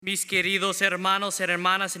Mis queridos hermanos y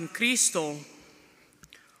hermanas en Cristo,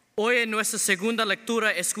 hoy en nuestra segunda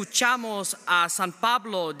lectura escuchamos a San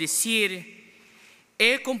Pablo decir: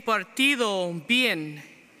 he compartido bien,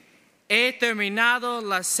 he terminado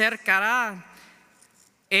la carrera,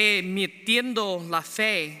 he metido la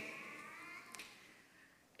fe.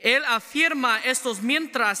 Él afirma esto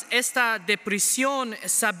mientras esta depresión,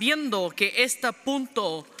 sabiendo que está a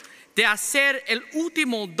punto de hacer el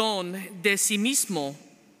último don de sí mismo,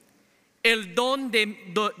 el don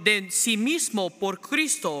de sí mismo por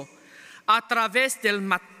Cristo a través del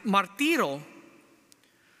martirio.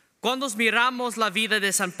 Cuando miramos la vida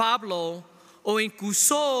de San Pablo o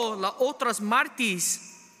incluso las otras mártires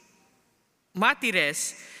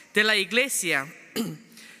de la iglesia,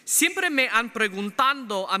 siempre me han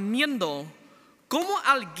preguntado a mí cómo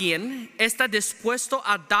alguien está dispuesto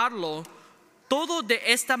a darlo todo de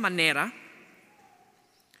esta manera.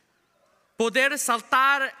 Poder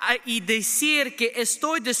saltar y decir que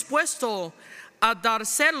estoy dispuesto a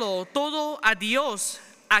dárselo todo a Dios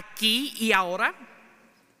aquí y ahora.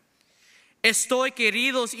 Estoy,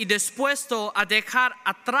 queridos, y dispuesto a dejar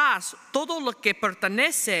atrás todo lo que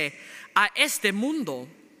pertenece a este mundo.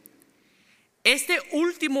 Este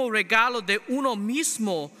último regalo de uno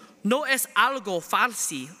mismo no es algo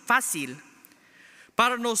fácil.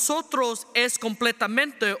 Para nosotros es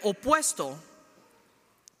completamente opuesto.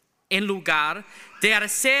 En lugar de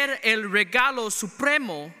hacer el regalo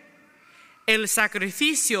supremo, el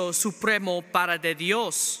sacrificio supremo para de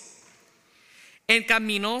Dios, en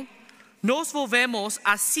camino nos volvemos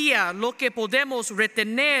hacia lo que podemos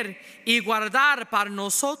retener y guardar para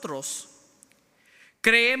nosotros.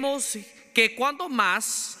 Creemos que cuanto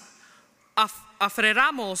más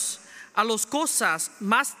aferramos a las cosas,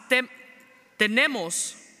 más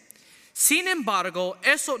tenemos. Sin embargo,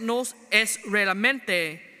 eso no es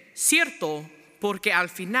realmente cierto, porque al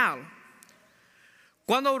final,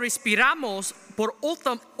 cuando respiramos por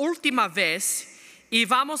última vez y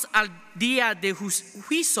vamos al día de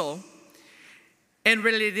juicio, en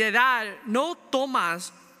realidad no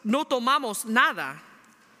tomamos nada.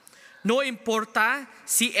 No importa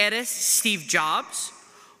si eres Steve Jobs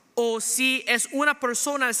o si es una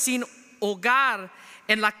persona sin hogar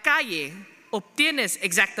en la calle, obtienes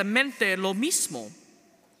exactamente lo mismo.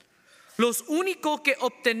 Lo único que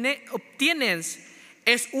obtienes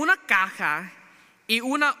es una caja y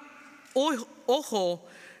un ojo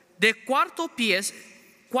de 4 pies,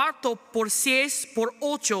 4 por 6 por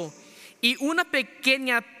 8 y una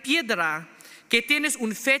pequeña piedra que tienes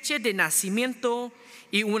una fecha de nacimiento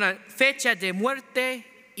y una fecha de muerte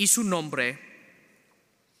y su nombre.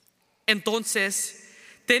 Entonces,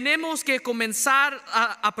 tenemos que comenzar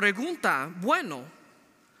a preguntar, bueno,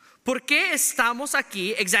 ¿por qué estamos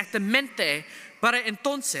aquí exactamente para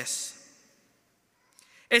entonces?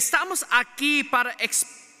 Estamos aquí para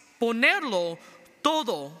exponerlo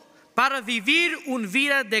todo, para vivir una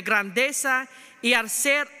vida de grandeza y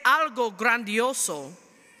hacer algo grandioso.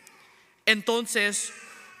 Entonces,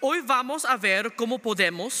 hoy vamos a ver cómo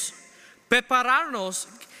podemos prepararnos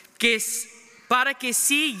para que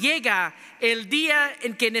si llega el día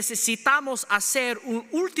en que necesitamos hacer un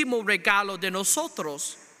último regalo de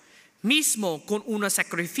nosotros mismo con un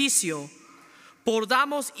sacrificio,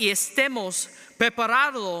 podamos y estemos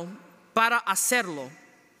preparados para hacerlo.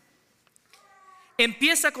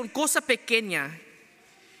 Empieza con cosa pequeña.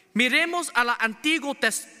 Miremos al Antiguo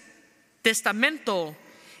Testamento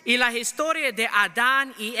y la historia de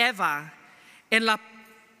Adán y Eva en la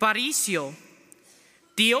paradiso.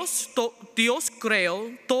 Dios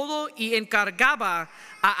creó todo y encargaba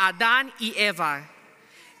a Adán y Eva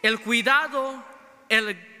el cuidado,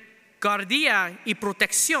 el guardia y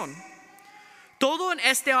protección. Todo en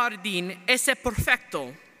este jardín es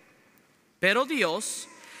perfecto. Pero Dios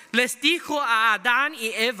les dijo a Adán y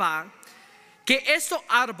Eva que este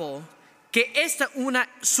árbol, que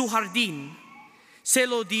su jardín, se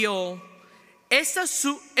lo dio.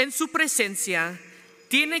 En su presencia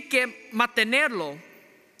tiene que mantenerlo,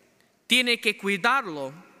 tiene que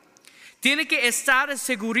cuidarlo, tiene que estar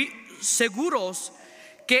seguros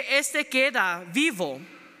que queda vivo.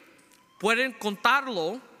 Pueden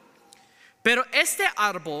contarlo, pero este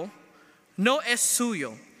árbol no es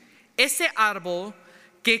suyo. Este árbol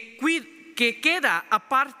que queda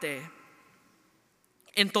aparte.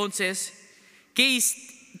 Entonces, ¿qué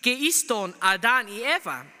hicieron Adán y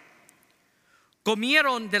Eva?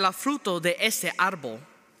 Comieron de la fruta de este árbol.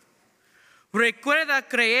 Recuerda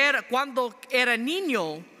creer cuando era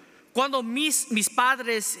niño, cuando mis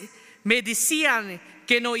padres me decían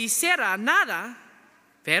que no hiciera nada,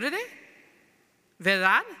 ¿verdad?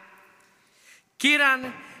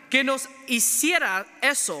 que nos hiciera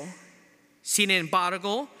eso. Sin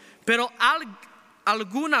embargo, pero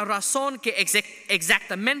alguna razón que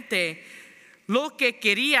exactamente lo que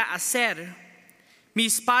quería hacer,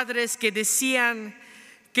 mis padres que decían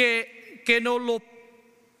que no lo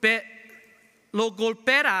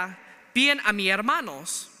golpeara bien a mis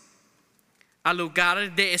hermanos. Al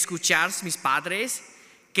lugar de escuchar mis padres,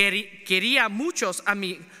 quería muchos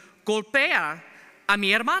golpear a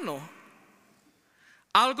mi hermano.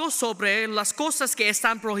 Algo sobre las cosas que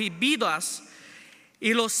están prohibidas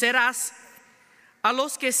y los serás a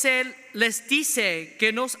los que se les dice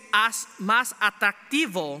que nos hace más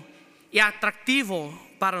atractivo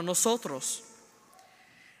para nosotros.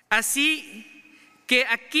 Así que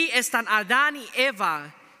aquí están Adán y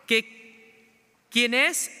Eva,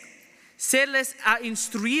 quienes se les ha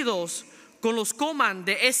instruido con los coman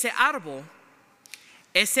de ese árbol.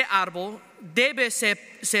 Ese árbol debe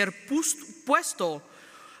ser puesto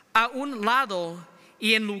a un lado,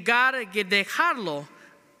 y en lugar de dejarlo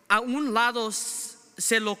a un lado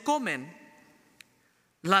se lo comen.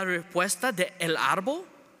 La respuesta del árbol.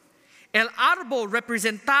 El árbol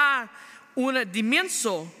representa una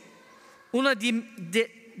dimensión.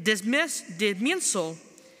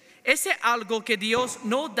 Es algo que Dios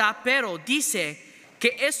no da, pero dice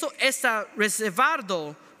que eso está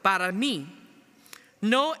reservado para mí.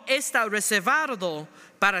 No está reservado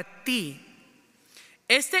para ti.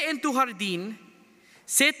 En tu jardín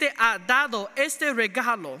se te ha dado este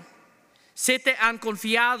regalo. Se te han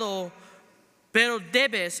confiado, pero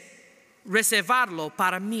debes reservarlo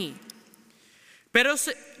para mí. Pero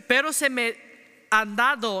se me han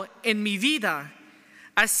dado en mi vida,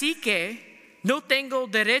 así que no tengo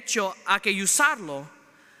derecho a que usarlo,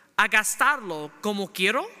 a gastarlo como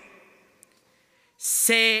quiero.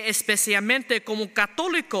 Sé especialmente como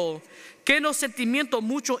católico que nos sentimos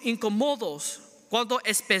mucho incómodos cuando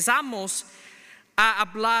empezamos a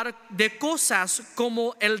hablar de cosas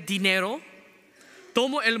como el dinero.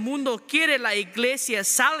 Todo el mundo quiere la iglesia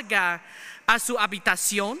salga a su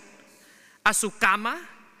habitación, a su cama,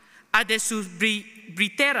 a de su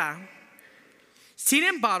britera. Sin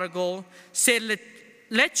embargo, si el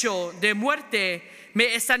lecho de muerte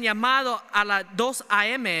me están llamando a las 2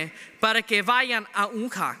 a.m. para que vayan a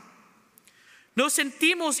unja. Nos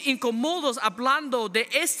sentimos incómodos hablando de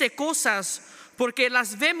estas cosas porque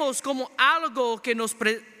las vemos como algo que nos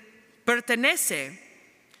pertenece.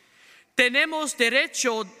 Tenemos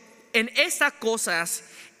derecho en estas cosas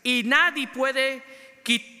y nadie puede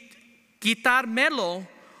quitármelo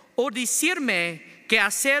o decirme qué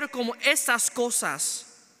hacer como estas cosas.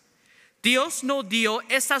 Dios no dio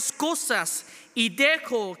estas cosas y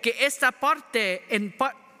dejó que esta parte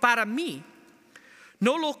para mí.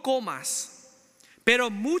 No lo comas.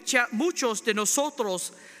 Pero muchos de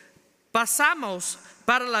nosotros pasamos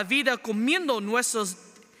para la vida comiendo nuestros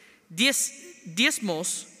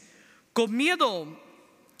diezmos, comiendo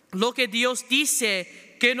lo que Dios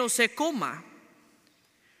dice que no se coma.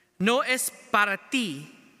 No es para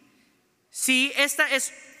ti. Si esta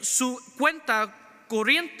es su cuenta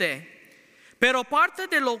corriente, pero parte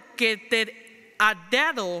de lo que te ha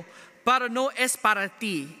dado no es para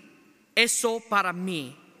ti, eso para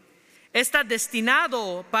mí. Está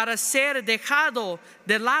destinado para ser dejado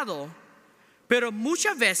de lado. Pero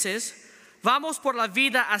muchas veces vamos por la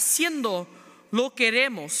vida haciendo lo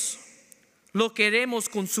queremos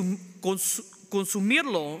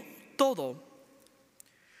consumirlo todo.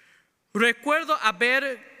 Recuerdo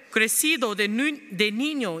haber crecido de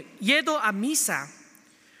niño yendo a misa.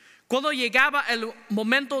 Cuando llegaba el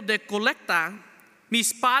momento de colecta,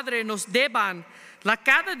 mis padres nos daban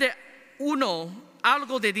cada uno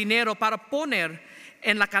algo de dinero para poner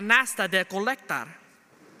en la canasta de colectar.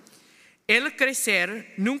 El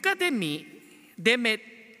crecer nunca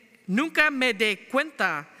me di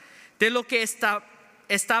cuenta de lo que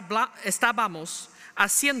estábamos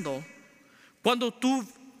haciendo. Cuando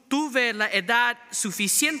tuve la edad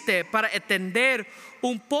suficiente para entender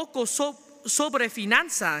un poco sobre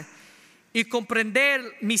finanzas y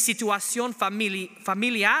comprender mi situación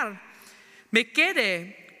familiar, me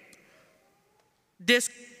quedé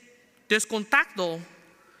descontacto.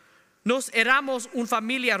 Nos éramos una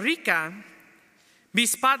familia rica.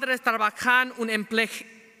 Mis padres trabajan en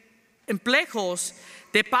empleos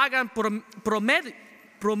de paga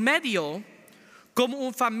promedio. Como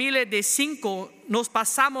una familia de 5 nos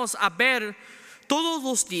pasamos a ver todos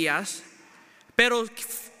los días, pero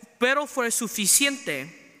fue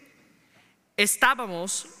suficiente.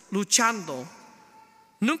 Estábamos luchando.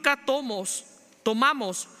 Nunca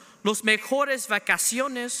tomamos las mejores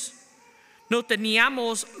vacaciones. No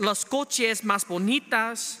teníamos los coches más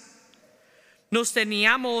bonitas. Nos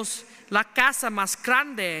teníamos la casa más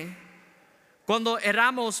grande. Cuando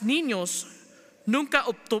éramos niños, nunca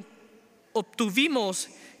obtuvimos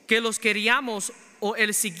que los queríamos o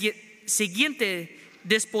el siguiente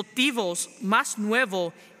dispositivos más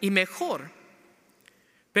nuevo y mejor,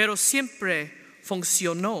 pero siempre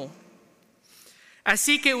funcionó.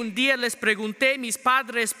 Así que un día les pregunté a mis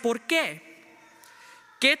padres por qué.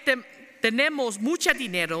 Que tenemos mucho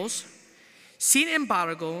dinero, sin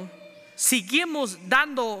embargo, seguimos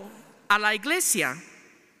dando a la iglesia.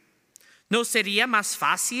 ¿No sería más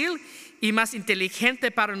fácil y más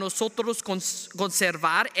inteligente para nosotros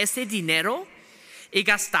conservar ese dinero y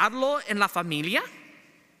gastarlo en la familia?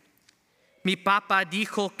 Mi papá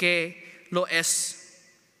dijo que lo es.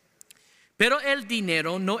 Pero el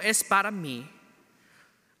dinero no es para mí.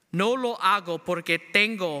 No lo hago porque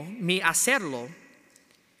tengo que hacerlo.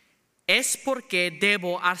 Es porque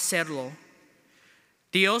debo hacerlo.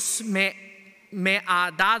 Dios me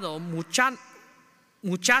ha dado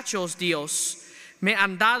muchachos, Dios me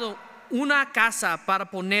han dado una casa para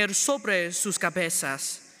poner sobre sus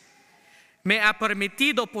cabezas. Me ha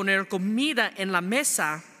permitido poner comida en la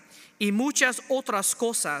mesa y muchas otras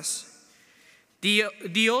cosas.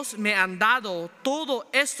 Dios me ha dado todo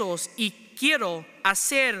eso y quiero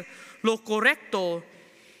hacer lo correcto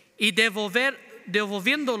y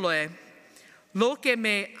devolviéndole lo que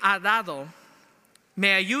me ha dado.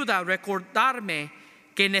 Me ayuda a recordarme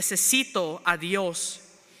que necesito a Dios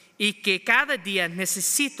y que cada día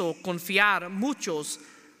necesito confiar mucho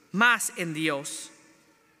más en Dios.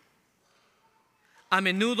 A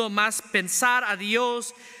menudo más pensar a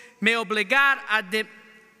Dios me obligar a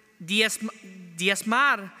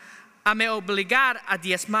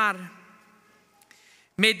diezmar.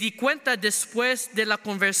 Me di cuenta después de la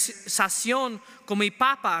conversación con mi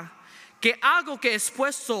papá que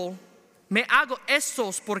me hago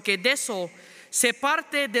estos porque de eso se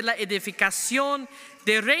parte de la edificación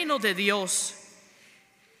del reino de Dios.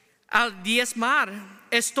 Al diezmar,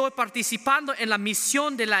 estoy participando en la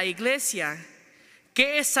misión de la iglesia,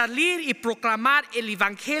 que es salir y proclamar el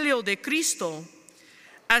evangelio de Cristo.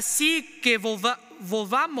 Así que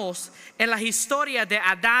volvamos en la historia de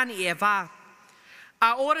Adán y Eva.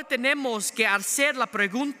 Ahora tenemos que hacer la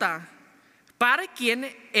pregunta: ¿para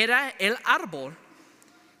quién era el árbol?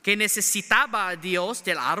 ¿Que necesitaba Dios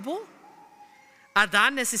del árbol?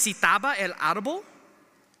 ¿Adán necesitaba el árbol?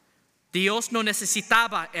 Dios no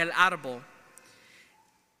necesitaba el árbol.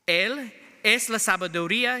 Él es la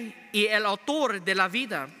sabiduría y el autor de la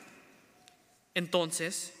vida.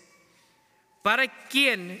 Entonces, ¿para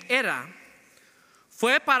quién era?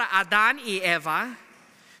 Fue para Adán y Eva.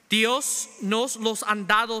 Dios nos los ha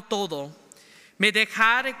dado todo. Me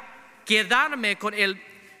dejaré quedarme con el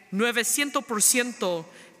 900%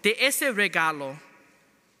 de ese regalo.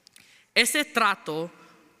 Ese trato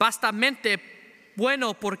bastante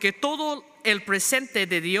bueno porque todo el presente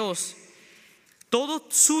de Dios, todo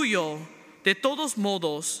suyo, de todos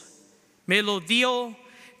modos, me lo dio,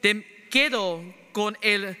 quedo con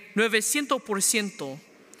el 900%.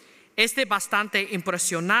 Bastante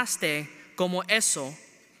impresionante como eso.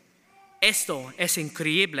 Esto es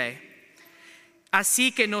increíble.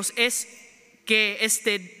 Así que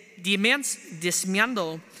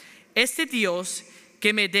diezmando, Dios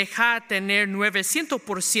que me deja tener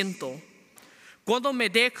 900%. Cuando me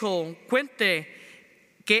dejo cuenta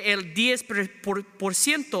que el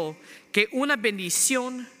 10% que una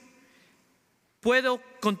bendición, puedo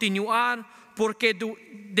continuar porque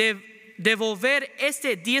devolver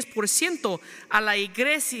 10% a la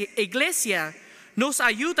iglesia nos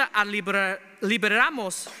ayuda a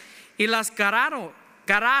liberarnos y las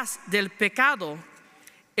garras del pecado,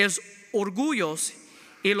 los orgullos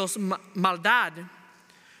y la maldad.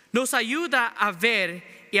 Nos ayuda a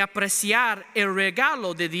ver y apreciar el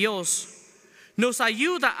regalo de Dios. Nos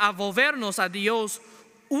ayuda a volvernos a Dios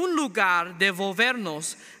un lugar de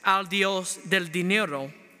volvernos al Dios del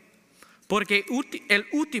dinero. Porque el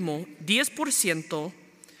último 10%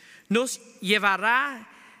 nos llevará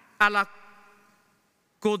a la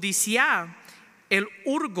codicia, el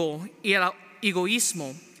orgullo y el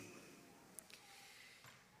egoísmo.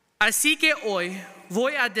 Así que hoy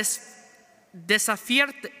voy a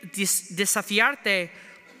desafiarte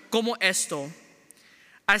como esto.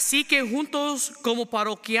 Así que juntos como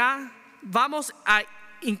parroquia vamos a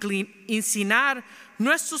enseñar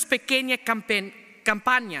nuestra pequeña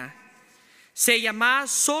campaña. Se llama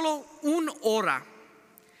Solo una hora.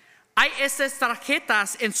 Hay estas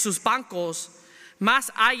tarjetas en sus bancos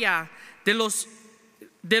más allá de los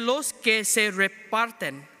que se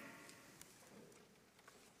reparten.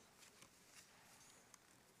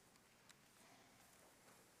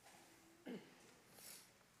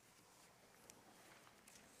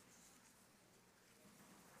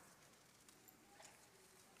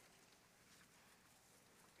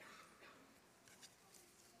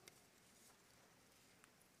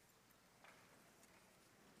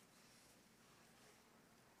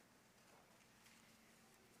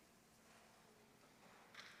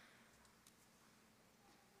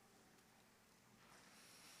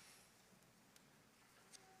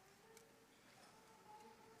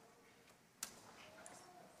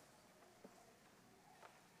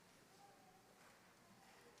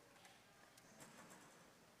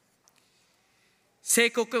 Sé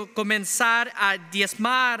que comenzar a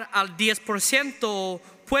diezmar al 10%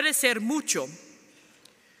 puede ser mucho,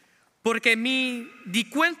 porque me di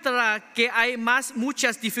cuenta que hay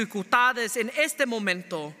muchas dificultades en este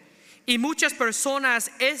momento y muchas personas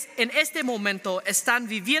en este momento están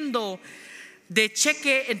viviendo de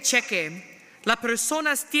cheque en cheque. Las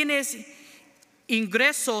personas tienen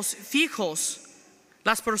ingresos fijos,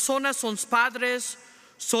 las personas son padres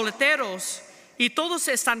solteros y todas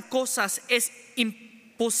estas cosas es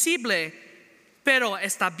imposible, pero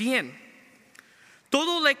está bien.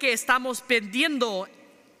 Todo lo que estamos pidiendo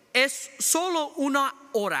es solo una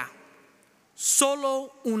hora.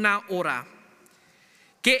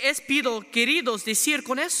 ¿Qué es pido, queridos, decir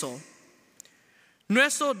con eso?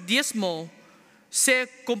 Nuestro diezmo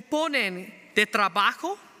se compone de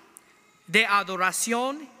trabajo, de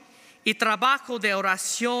adoración y trabajo de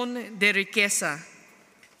oración de riqueza.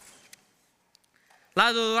 La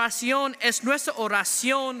adoración es nuestra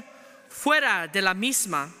oración fuera de la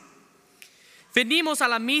misma. Venimos a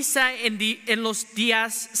la misa en los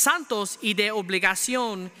días santos y de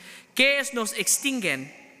obligación que nos extinguen.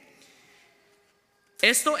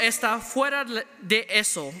 Esto está fuera de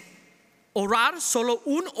eso. Orar solo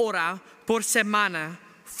 1 hora por semana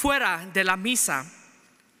fuera de la misa.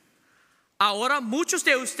 Ahora muchos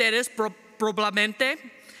de ustedes probablemente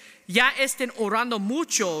ya estén orando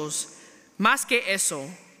muchos más que eso,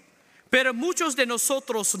 pero muchos de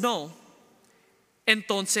nosotros no.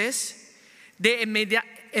 Entonces, de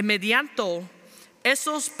inmediato,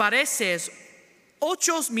 esos parecen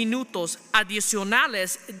 8 minutos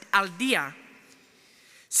adicionales al día.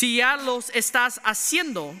 Si ya los estás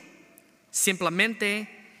haciendo, simplemente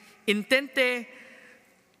intente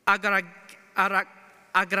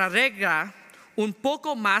agregar un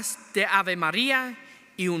poco más de Ave María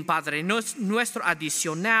y un Padre Nuestro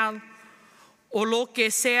adicional, o lo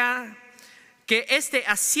que sea que esté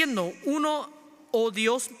haciendo, 1 o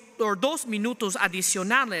 2 minutos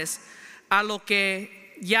adicionales a lo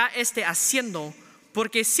que ya esté haciendo,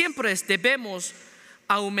 porque siempre debemos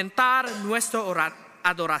aumentar nuestra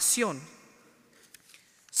adoración.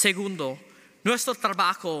 Segundo, nuestro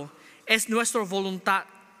trabajo es nuestro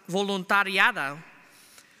voluntariado.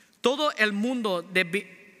 Todo el mundo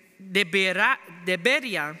debería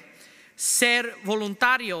ser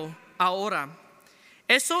voluntario ahora.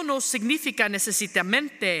 Eso no significa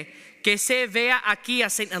necesariamente que se vea aquí a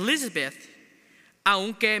St. Elizabeth,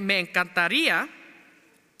 aunque me encantaría.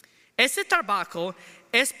 Este trabajo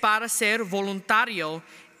es para ser voluntario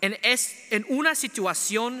en una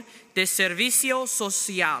situación de servicio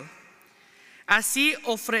social. Así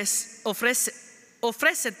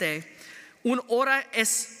ofrécete 1 hora,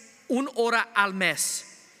 es 1 hora al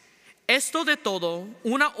mes. Esto de todo,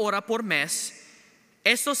 1 hora por mes.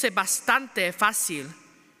 Esto es bastante fácil.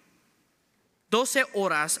 12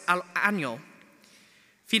 horas al año.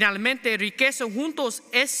 Finalmente, riqueza juntos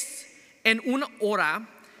es en 1 hora.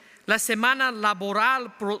 La semana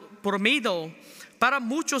laboral promedio para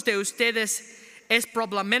muchos de ustedes es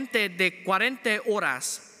probablemente de 40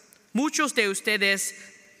 horas. Muchos de ustedes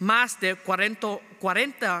más de 40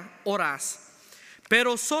 horas.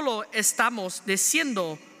 Pero solo estamos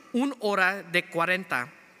diciendo 1 hora de 40.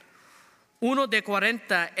 1 de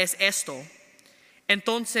 40 es esto.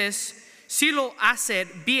 Entonces, si lo hace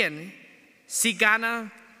bien, si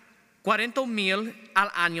gana 40,000 al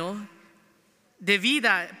año de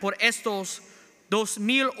vida por estos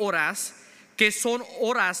 2,000 horas, que son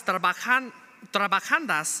horas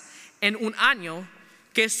trabajadas en un año,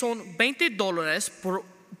 que son $20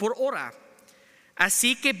 por hora.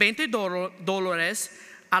 Así que $20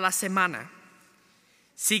 a la semana.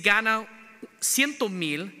 Si gana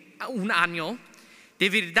 100,000 a un año,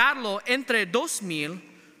 dividirlo entre 2,000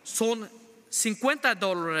 son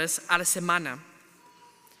 $50 a la semana.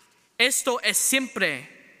 Esto es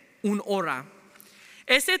siempre 1 hora.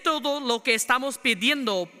 Este es todo lo que estamos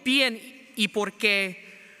pidiendo bien, y porque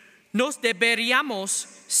nos deberíamos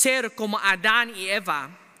ser como Adán y Eva,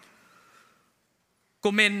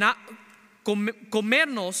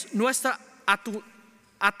 comernos nuestras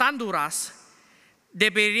ataduras.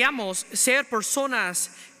 Deberíamos ser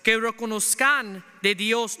personas que reconozcan de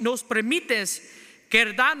Dios, nos permites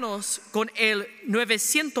quedarnos con el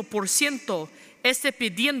 900%,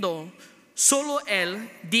 pidiendo solo el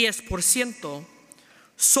 10%,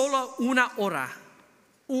 solo 1 hora.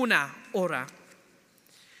 1 hora.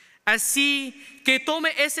 Así que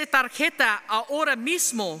tome esa tarjeta ahora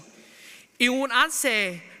mismo y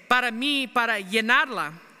únanse para mí para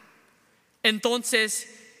llenarla. Entonces,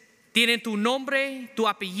 tienen tu nombre, tu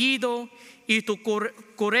apellido y tu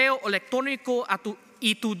correo electrónico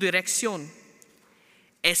y tu dirección.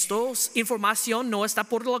 Esta información no está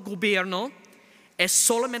por el gobierno, es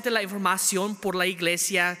solamente la información por la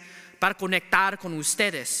iglesia para conectar con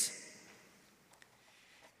ustedes.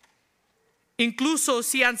 Incluso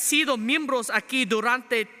si han sido miembros aquí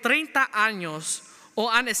durante 30 años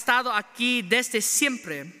o han estado aquí desde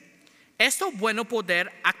siempre, es bueno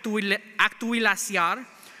poder actualizar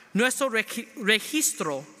nuestro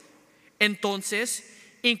registro. Entonces,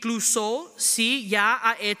 incluso si ya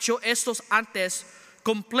ha hecho estos antes,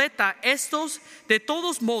 completa estos de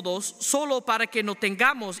todos modos solo para que no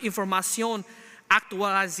tengamos información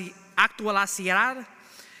actualizada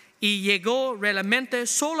y llegó realmente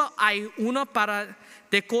solo hay una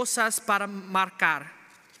de cosas para marcar.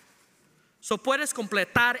 Puedes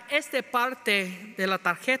completar esta parte de la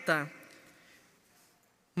tarjeta,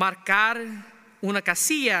 marcar una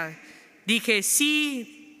casilla. Dije,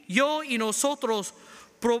 sí, yo y nosotros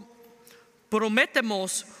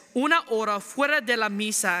prometemos una hora fuera de la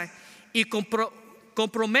misa y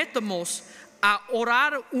comprometemos a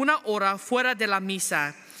orar una hora fuera de la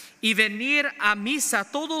misa y venir a misa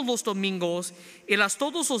todos los domingos y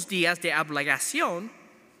todos los días de obligación.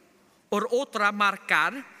 Por otra,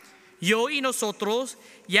 marcar, yo y nosotros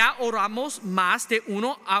ya oramos más de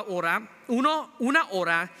una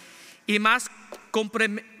hora y más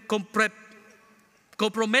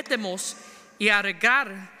comprometemos y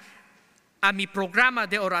agregar a mi programa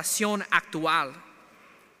de oración actual.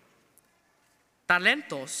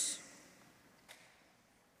 Talentos.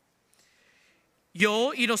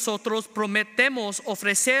 Yo y nosotros prometemos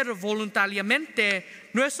ofrecer voluntariamente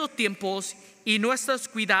nuestros tiempos y nuestros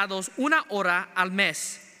cuidados una hora al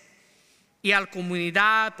mes y a la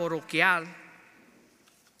comunidad parroquial.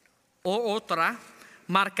 O otra,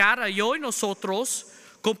 marcar yo y nosotros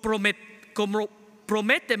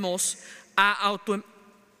prometemos a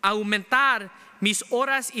aumentar mis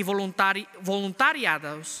horas y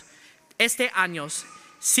voluntariados este año.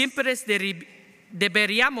 Siempre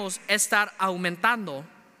deberíamos estar aumentando.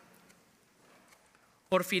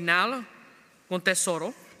 Por final, un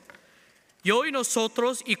tesoro. Yo y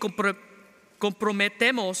nosotros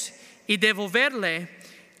comprometemos y devolverle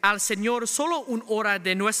al Señor solo una hora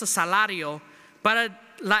de nuestro salario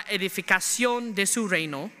para la edificación de su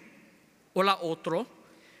reino. O la otra,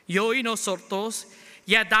 yo y nosotros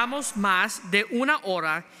ya damos más de una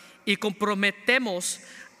hora y comprometemos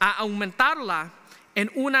a aumentarla en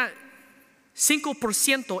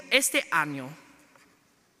 5% este año.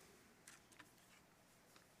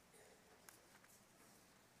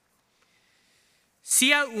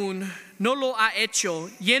 Si aún no lo ha hecho,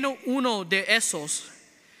 lleno uno de esos.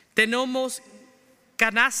 Tenemos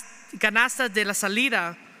canastas de la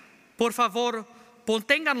salida. Por favor,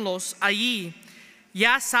 pónganlos allí.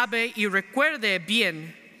 Ya sabe y recuerde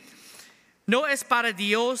bien. No es para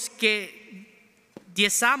Dios que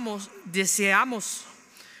deseamos.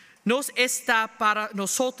 Nos está para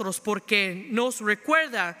nosotros porque nos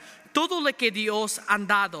recuerda todo lo que Dios ha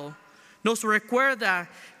dado. Nos recuerda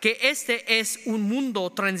que este es un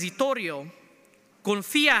mundo transitorio.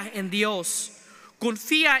 Confía en Dios.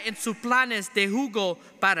 Confía en sus planes de jugo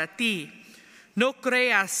para ti. No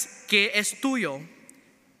creas que es tuyo.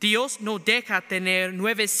 Dios no deja tener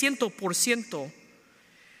 900%.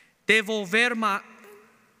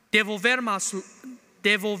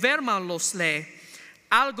 Devolvérmosle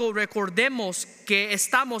algo. Recordemos que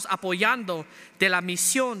estamos apoyando de la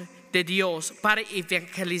misión de Dios para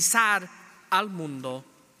evangelizar al mundo.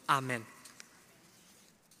 Amén.